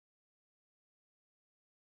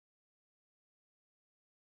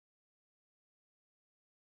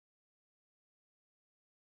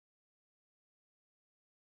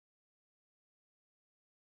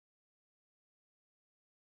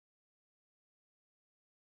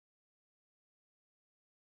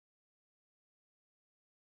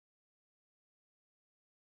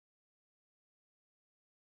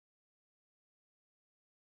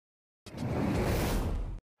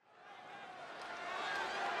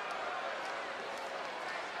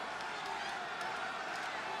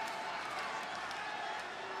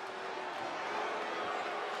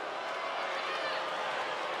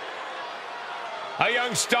A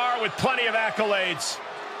young star with plenty of accolades.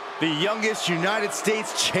 The youngest United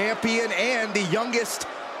States champion and the youngest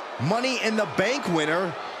Money in the Bank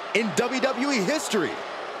winner in WWE history.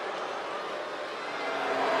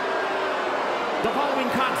 The following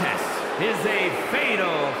contest is a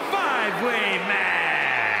fatal five-way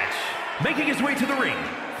match. Making his way to the ring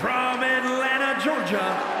from Atlanta,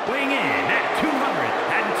 Georgia, weighing in at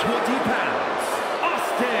 220 pounds,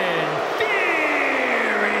 Austin Theory.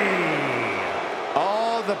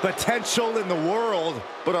 All the potential in the world,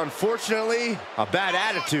 but unfortunately, a bad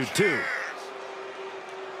attitude too.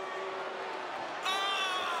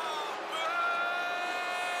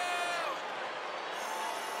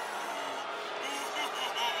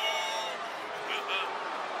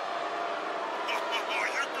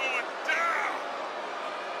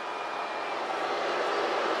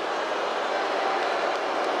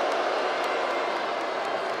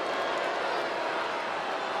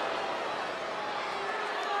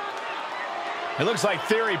 It looks like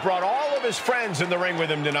Theory brought all of his friends in the ring with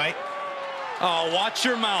him tonight. Oh, watch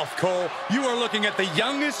your mouth, Cole. You are looking at the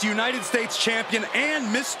youngest United States champion and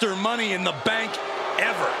Mr. Money in the Bank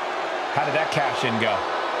ever. How did that cash in go?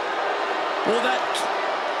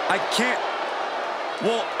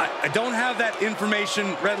 Well, I don't have that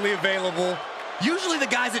information readily available. Usually the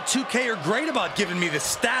guys at 2K are great about giving me the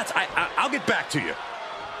stats. I'll get back to you.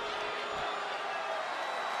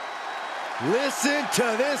 Listen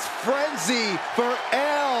to this frenzy for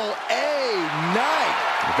LA Knight.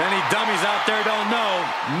 If any dummies out there don't know,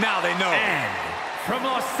 now they know. And from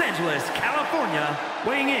Los Angeles, California,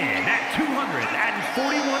 weighing in at 241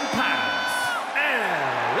 pounds,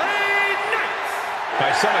 LA Knight.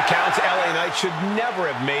 By some accounts, LA Knight should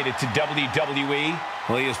never have made it to WWE.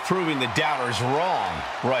 Well, he is proving the doubters wrong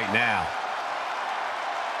right now.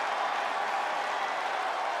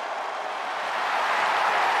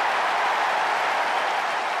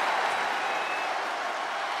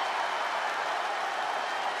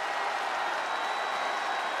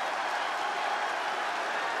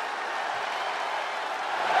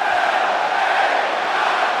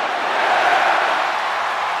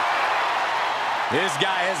 This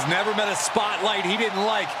guy has never met a spotlight he didn't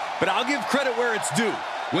like, but I'll give credit where it's due.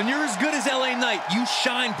 When you're as good as LA Knight, you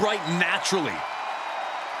shine bright naturally.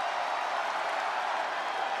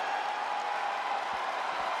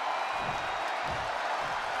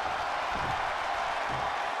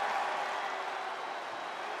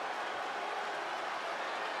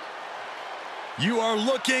 You are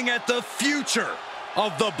looking at the future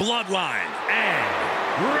of the Bloodline. And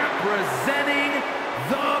representing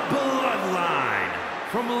the Bloodline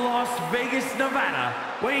from Las Vegas, Nevada,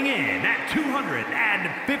 weighing in at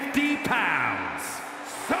 250 pounds,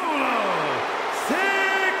 Solo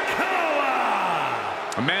Sikoa.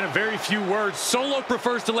 A man of very few words, Solo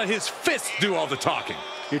prefers to let his fists do all the talking.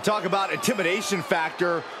 You talk about intimidation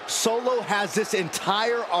factor. Solo has this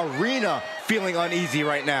entire arena feeling uneasy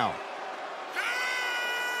right now.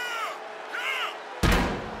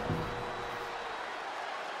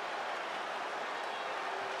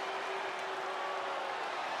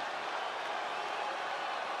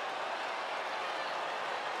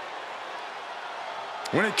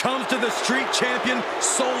 When it comes to the street champion,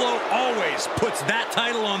 Solo always puts that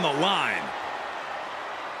title on the line.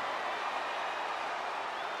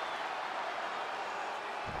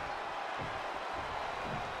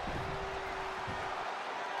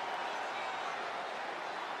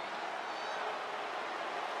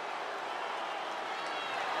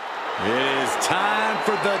 It is time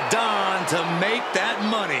for the Don to make that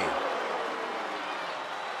money.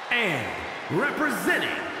 And representing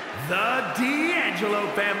the D'Angelo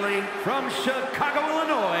family from Chicago,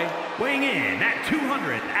 Illinois, weighing in at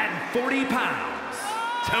 240 pounds,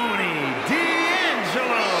 Tony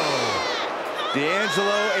D'Angelo.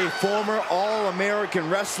 D'Angelo, a former All-American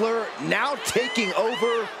wrestler, now taking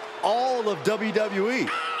over all of WWE.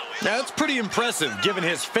 Now, that's pretty impressive, given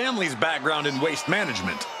his family's background in waste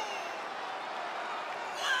management.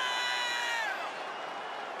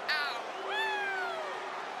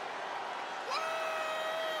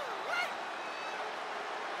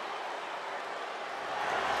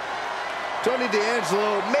 Tony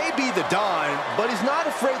D'Angelo may be the Don, but he's not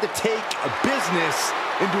afraid to take a business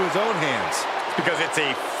into his own hands. Because it's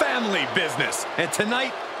a family business. And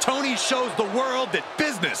tonight, Tony shows the world that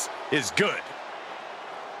business is good.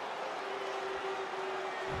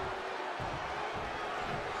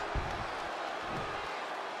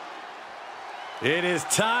 It is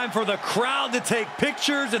time for the crowd to take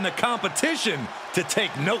pictures and the competition to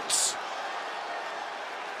take notes.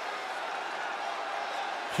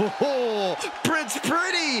 Oh, Prince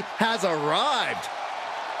Pretty has arrived.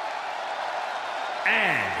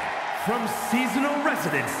 And from seasonal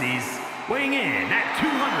residencies, weighing in at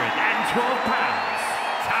 212 pounds,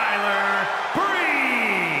 Tyler Breeze.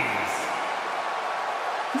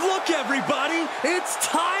 Look, everybody, it's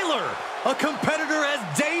Tyler, a competitor as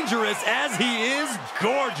dangerous as he is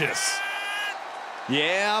gorgeous.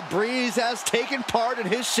 Yeah, Breeze has taken part in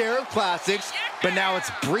his share of classics, but now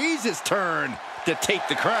it's Breeze's turn to take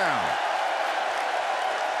the crown.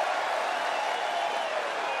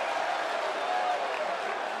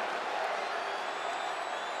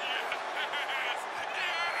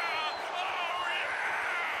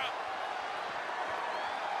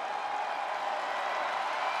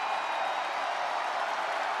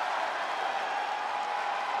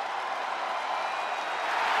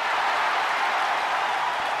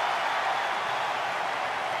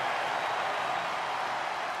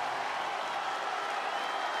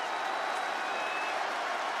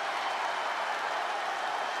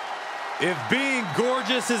 If being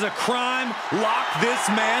gorgeous is a crime, lock this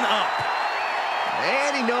man up.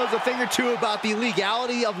 And he knows a thing or two about the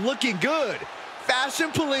legality of looking good.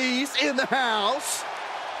 Fashion police in the house.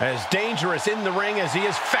 As dangerous in the ring as he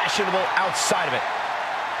is fashionable outside of it.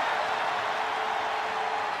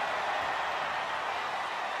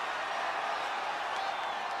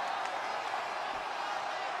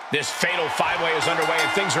 This fatal five-way is underway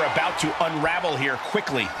and things are about to unravel here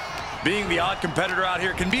quickly. Being the odd competitor out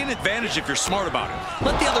here can be an advantage if you're smart about it.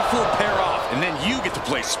 Let the other four pair off, and then you get to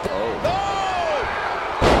play sport. Oh.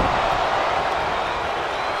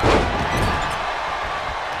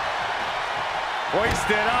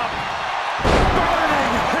 Hoisted up.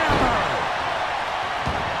 Burning hammer.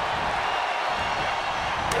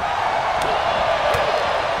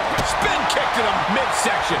 Spin kick to the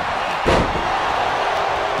midsection.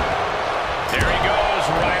 There he goes,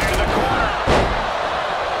 right into the corner.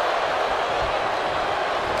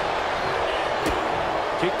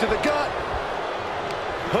 Kick to the gut.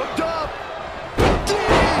 Hooked up.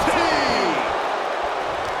 DDT!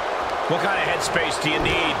 What kind of headspace do you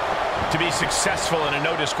need to be successful in a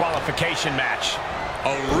no disqualification match?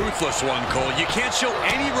 A ruthless one, Cole. You can't show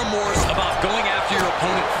any remorse about going after your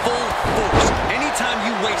opponent full force. Anytime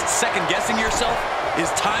you waste second-guessing yourself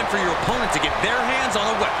is time for your opponent to get their hands on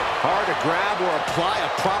a weapon. Hard to grab or apply a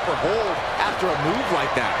proper hold after a move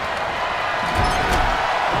like that.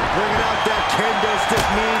 Bringing out that kendo stick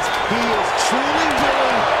means he is truly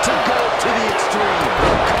willing to go to the extreme.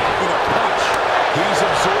 Caught with a punch. He's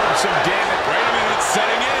absorbed some damage. Wait a minute,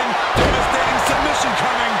 setting in. Devastating submission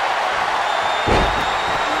coming.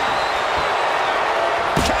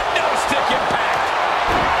 Kendo stick impact.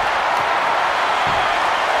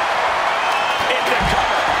 Into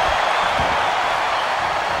cover.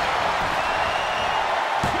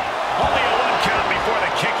 Only a one count before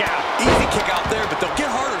the kick out. Easy kick out there, but they'll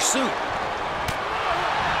get harder soon.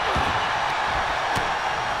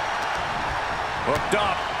 Hooked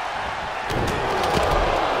up.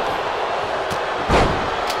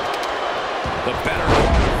 The better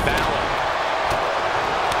part of valor.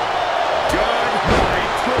 Good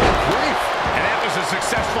night. Good grief. And that was a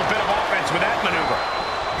successful bit of offense with that maneuver.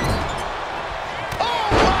 Oh,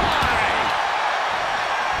 my!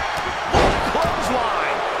 What a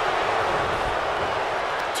clothesline.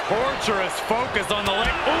 Torturous focus on the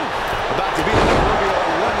leg. Ooh! About to be the proverbial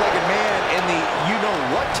one-legged man in the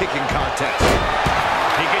you-know-what kicking contest.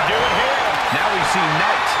 He could do it here. Now we see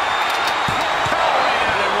Knight. Powering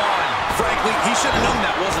out at one. Frankly, he should have known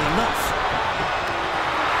that wasn't enough.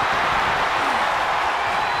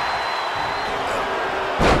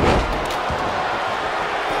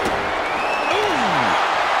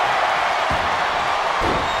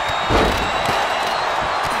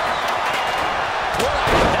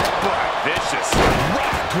 Vicious.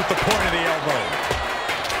 Rocked with the point of the elbow.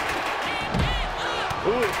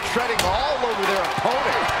 Ooh, treading all over their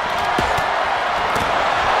opponent.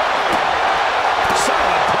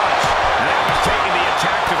 Solid punch. Now he's taking the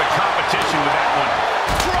attack to the competition with that one.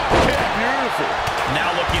 Drop kick. Beautiful.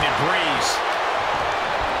 Now looking at Breeze.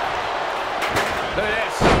 Look at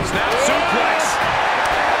this. Snap suplex.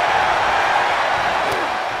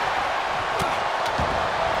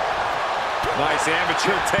 Nice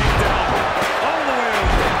amateur takedown. All the way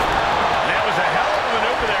over. That was a hell of a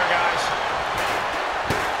maneuver there, guys.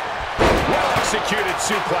 Well-executed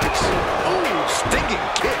suplex. Ooh, stinging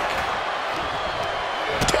kick.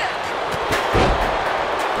 Kick.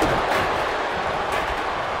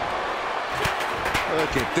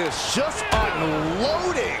 Look at this, just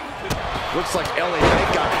unloading. Looks like LA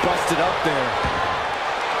Knight got busted up there.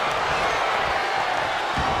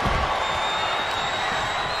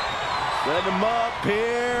 Set him up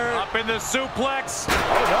here. Up in the suplex.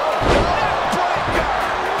 Oh, no. Neckbreaker.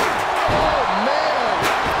 Oh, man.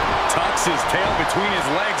 Tucks his tail between his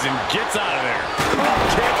legs and gets out of there.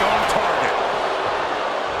 Kick on target.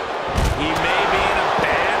 He may be in a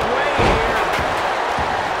bad way here.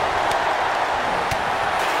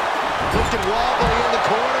 Looking wobbly in the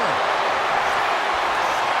corner.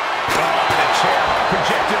 Oh, the chair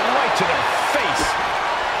projected right to their face.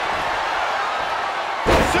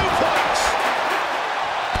 Suplex.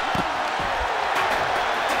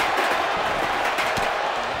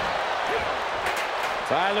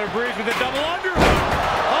 Tyler Breeze with a double underhook.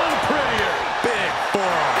 Unprettier. Big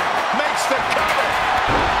forearm. Makes the cover.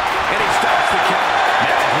 And he stops the count.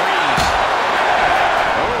 Now Breeze.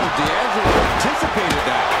 Oh, D'Angelo anticipated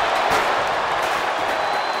that.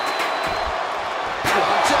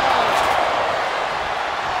 Watch out.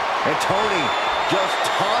 And Tony just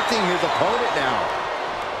taunting his opponent now.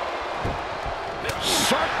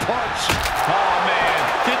 Sharp punch. Oh, man.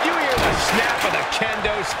 Did you hear the snap of the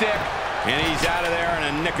kendo stick? And he's out of there in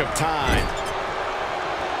a nick of time.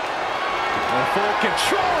 And full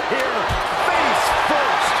control here. Face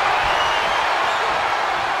first.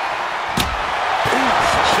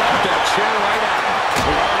 Shoved that chair right out.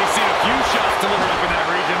 We've already seen a few shots delivered up in that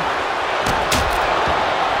region.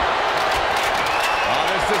 Oh,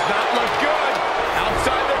 this does not look good.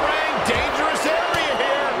 Outside the ring, dangerous area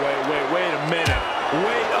here. Wait a minute.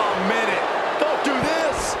 Wait a minute. Don't do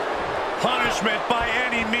this. Punishment by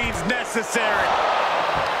any means necessary.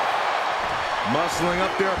 Muscling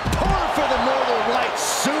up there. Pulling for the Northern Light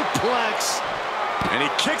suplex. And he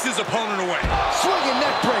kicks his opponent away. Swinging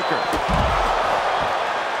neck breaker.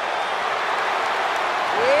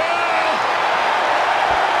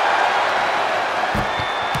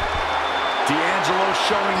 D'Angelo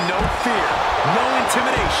showing no fear, no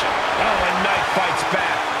intimidation. Oh, and Knight fights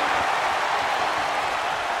back.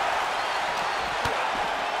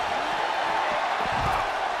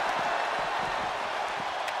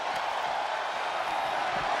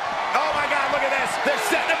 Oh, my God, look at this. They're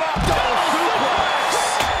setting him up. Double suplex.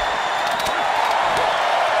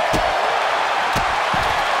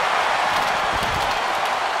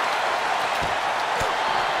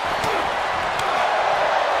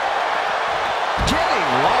 Getting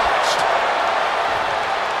launched.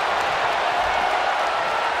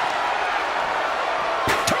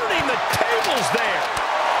 Turning the tables there.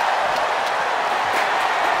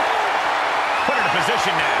 Put her in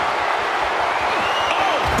position now.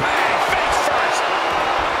 Oh, bang, face first.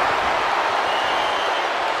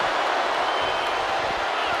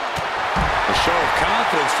 A show of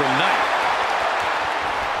confidence from Knight.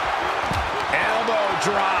 Elbow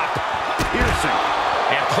drop. Piercing.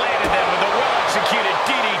 And planted them with a well-executed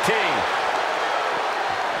DDT.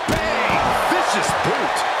 Bang. Vicious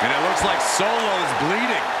boot. And it looks like Solo's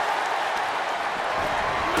bleeding.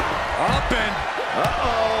 Up and...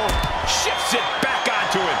 Uh-oh. Shifts it back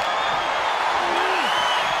onto him.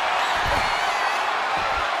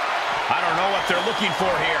 I don't know what they're looking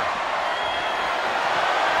for here.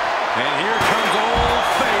 And here comes Old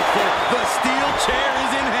Faithful. The steel chair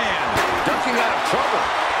is in hand. Ducking out of trouble.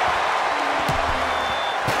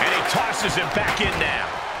 And he tosses him back in now.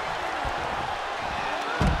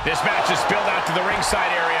 This match is spilled out to the ringside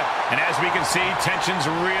area. And as we can see, tension's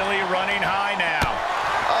really running high now.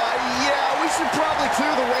 Yeah, we should probably clear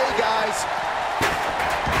the way, guys.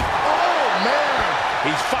 Oh, man.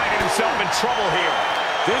 He's finding himself in trouble here.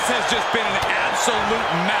 This has just been an absolute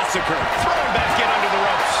massacre. Thrown back in under the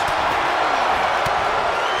ropes.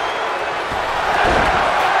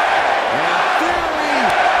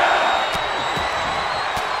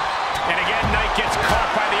 And again, Knight gets caught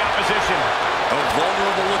by the opposition. A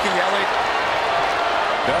vulnerable-looking Elliott.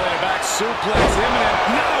 Belly-to-back suplex imminent.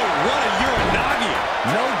 No, what a Uranagi.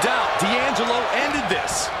 No doubt, D'Angelo ended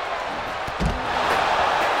this.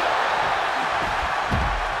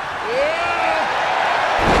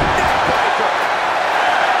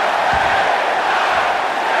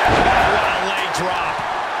 What a leg drop.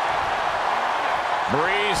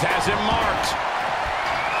 Breeze has him marked.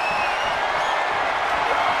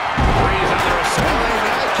 Breeze under assault.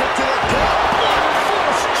 Kick to the gut.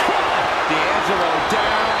 D'Angelo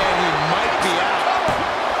down, and he might be out.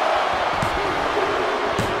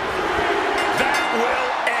 That will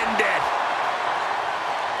end it.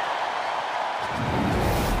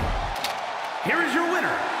 Here is your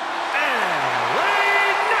winner, LA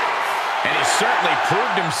Knight. And he certainly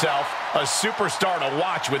proved himself a superstar to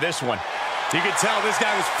watch with this one. You could tell this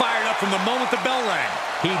guy was fired up from the moment the bell rang.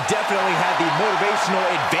 He definitely had the motivational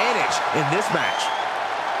advantage in this match.